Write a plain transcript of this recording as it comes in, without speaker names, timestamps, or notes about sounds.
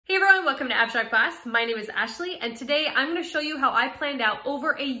Hey everyone, welcome to Abstract Class. My name is Ashley, and today I'm going to show you how I planned out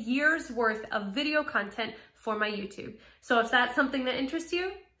over a year's worth of video content for my YouTube. So if that's something that interests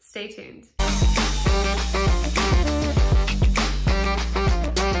you, stay tuned.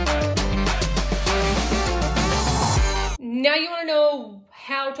 Now you want to know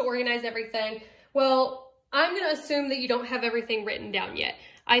how to organize everything. Well, I'm going to assume that you don't have everything written down yet.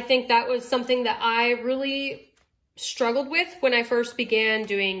 I think that was something that I really struggled with when I first began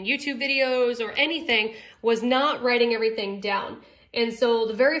doing YouTube videos or anything, was not writing everything down. And so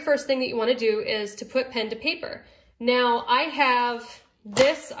the very first thing that you want to do is to put pen to paper. Now I have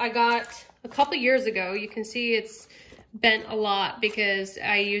this, I got a couple years ago. You can see it's bent a lot because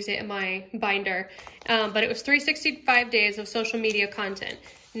I use it in my binder, but it was 365 days of social media content.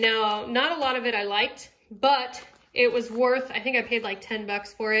 Now, not a lot of it I liked, but it was worth, I think I paid like 10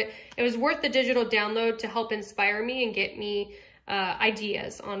 bucks for it. It was worth the digital download to help inspire me and get me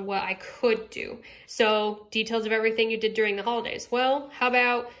ideas on what I could do. So details of everything you did during the holidays. Well, how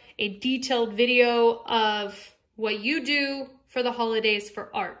about a detailed video of what you do for the holidays for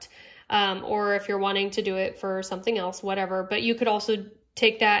art? Or if you're wanting to do it for something else, whatever. But you could also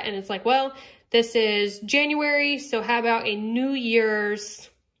take that and it's like, well, this is January, so how about a New Year's,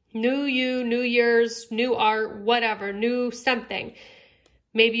 new you, New Year's, new art, whatever, new something.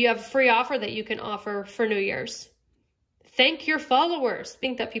 Maybe you have a free offer that you can offer for New Year's. Thank your followers. I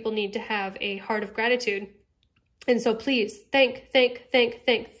think that people need to have a heart of gratitude. And so please thank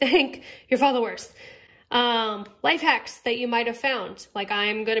your followers. Life hacks that you might have found. Like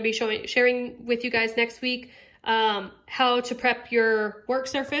I'm going to be sharing with you guys next week how to prep your work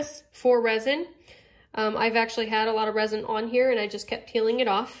surface for resin. I've actually had a lot of resin on here and I just kept peeling it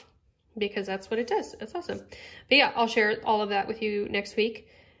off because that's what it does. It's awesome. But yeah, I'll share all of that with you next week.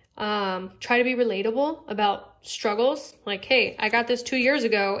 Try to be relatable about struggles. Like, hey, I got this 2 years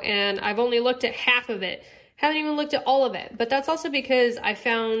ago and I've only looked at half of it. Haven't even looked at all of it. But that's also because I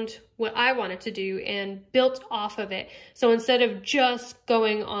found what I wanted to do and built off of it. So instead of just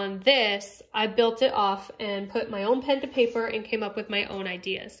going on this, I built it off and put my own pen to paper and came up with my own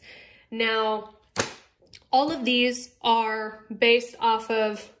ideas. Now, all of these are based off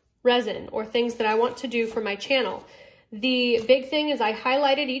of resin or things that I want to do for my channel. The big thing is I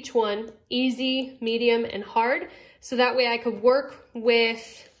highlighted each one, easy, medium, and hard, so that way I could work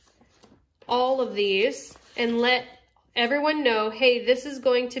with all of these and let everyone know, hey, this is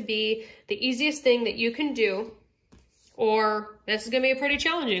going to be the easiest thing that you can do, or this is going to be a pretty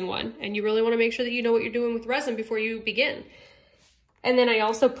challenging one, and you really want to make sure that you know what you're doing with resin before you begin. And then I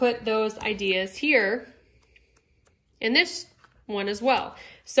also put those ideas here in this one as well.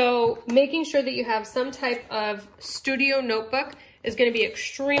 So making sure that you have some type of studio notebook is going to be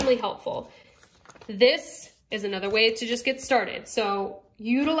extremely helpful. This is another way to just get started. So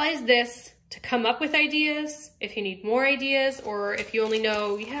utilize this to come up with ideas if you need more ideas, or if you only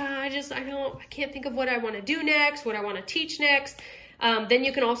know, yeah, I can't think of what I want to do next, what I want to teach next. Then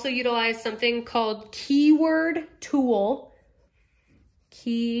you can also utilize something called keyword tool.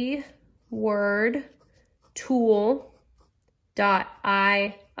 Keyword tool.io.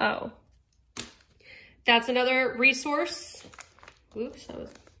 That's another resource. Oops, there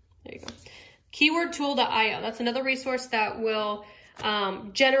you go. Keywordtool.io. That's another resource that will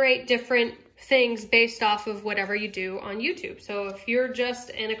generate different things based off of whatever you do on YouTube. So if you're just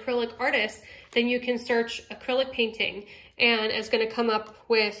an acrylic artist, then you can search acrylic painting and it's going to come up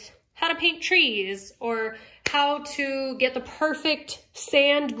with how to paint trees or how to get the perfect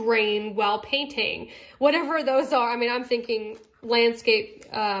sand grain while painting, whatever those are. I mean, I'm thinking landscape,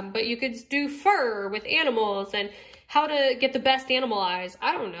 but you could do fur with animals and how to get the best animal eyes.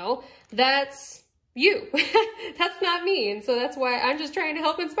 I don't know. That's you. That's not me. And so that's why I'm just trying to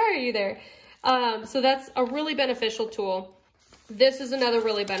help inspire you there. So that's a really beneficial tool. This is another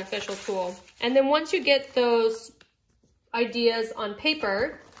really beneficial tool. And then once you get those ideas on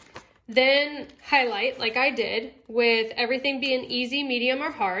paper, then highlight like I did with everything being easy, medium, or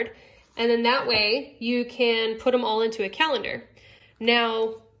hard. And then that way you can put them all into a calendar.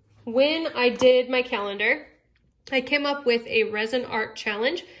 Now, when I did my calendar, I came up with a resin art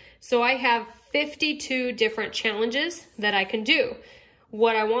challenge. So I have 52 different challenges that I can do.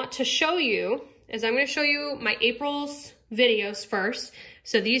 What I want to show you is I'm going to show you my April's videos first.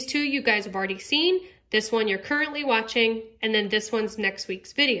 So these two you guys have already seen. This one you're currently watching, and then this one's next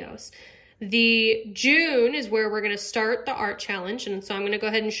week's videos. The June is where we're going to start the art challenge, and so I'm going to go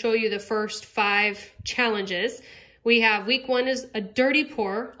ahead and show you the first 5 challenges. We have week 1 is a dirty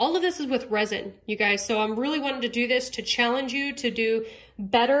pour. All of this is with resin, you guys, so I'm really wanting to do this to challenge you to do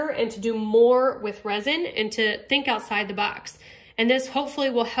better and to do more with resin and to think outside the box. And this hopefully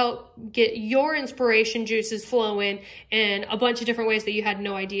will help get your inspiration juices flowing in a bunch of different ways that you had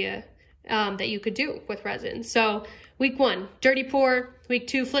no idea that you could do with resin. So week 1, dirty pour. Week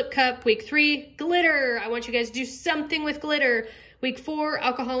 2, flip cup. Week 3, glitter. I want you guys to do something with glitter. Week 4,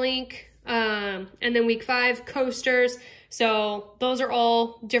 alcohol ink. And then week 5, coasters. So those are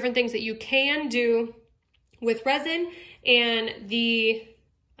all different things that you can do with resin. And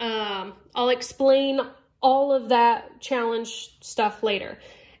I'll explain all of that challenge stuff later.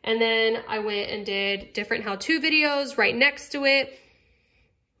 And then I went and did different how-to videos right next to it.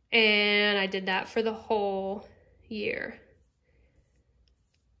 And I did that for the whole year.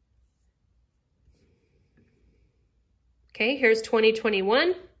 Okay, here's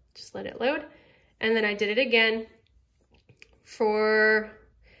 2021. Just let it load. And then I did it again for,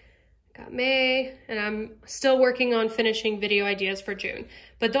 got May, and I'm still working on finishing video ideas for June.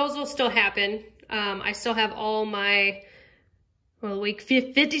 But those will still happen. I still have all my, well, week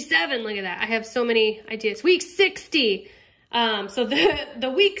 57, look at that. I have so many ideas. Week 60. So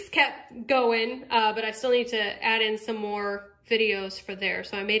the weeks kept going, but I still need to add in some more videos for there.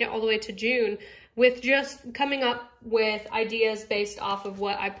 So I made it all the way to June with just coming up with ideas based off of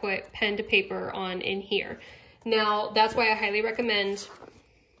what I put pen to paper on in here. Now, that's why I highly recommend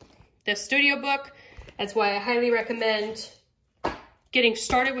the studio book. That's why I highly recommend getting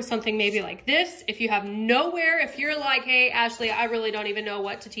started with something maybe like this. If you have nowhere, if you're like, hey, Ashley, I really don't even know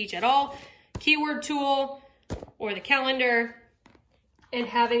what to teach at all, keyword tool or the calendar, and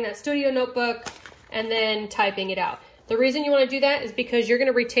having that studio notebook and then typing it out. The reason you want to do that is because you're going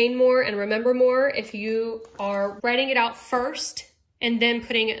to retain more and remember more if you are writing it out first and then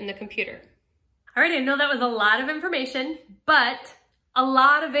putting it in the computer. All right, I know that was a lot of information, but a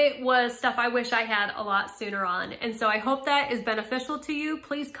lot of it was stuff I wish I had a lot sooner on. And so I hope that is beneficial to you.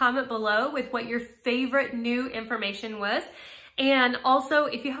 Please comment below with what your favorite new information was. And also,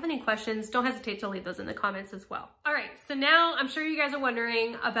 if you have any questions, don't hesitate to leave those in the comments as well. All right, so now I'm sure you guys are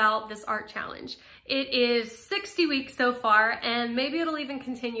wondering about this art challenge. It is 60 weeks so far, and maybe it'll even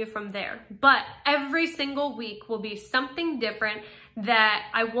continue from there. But every single week will be something different that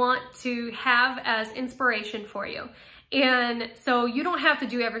I want to have as inspiration for you. And so you don't have to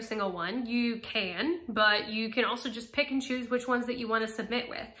do every single one. You can, but you can also just pick and choose which ones that you want to submit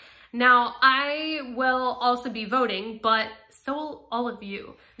with. Now, I will also be voting, but so will all of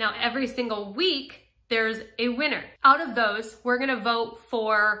you. Now, every single week, there's a winner. Out of those, we're gonna vote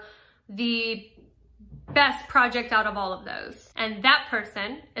for the best project out of all of those. And that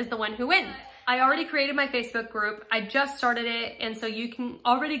person is the one who wins. I already created my Facebook group. I just started it, and so you can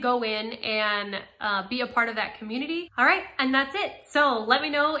already go in and be a part of that community. All right, and that's it. So let me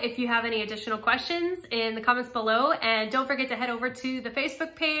know if you have any additional questions in the comments below, and don't forget to head over to the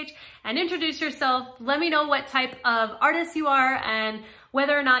Facebook page and introduce yourself. Let me know what type of artist you are and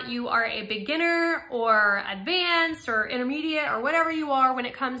whether or not you are a beginner or advanced or intermediate or whatever you are when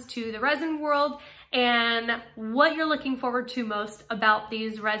it comes to the resin world, and what you're looking forward to most about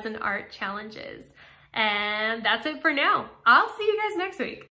these resin art challenges. And that's it for now. I'll see you guys next week.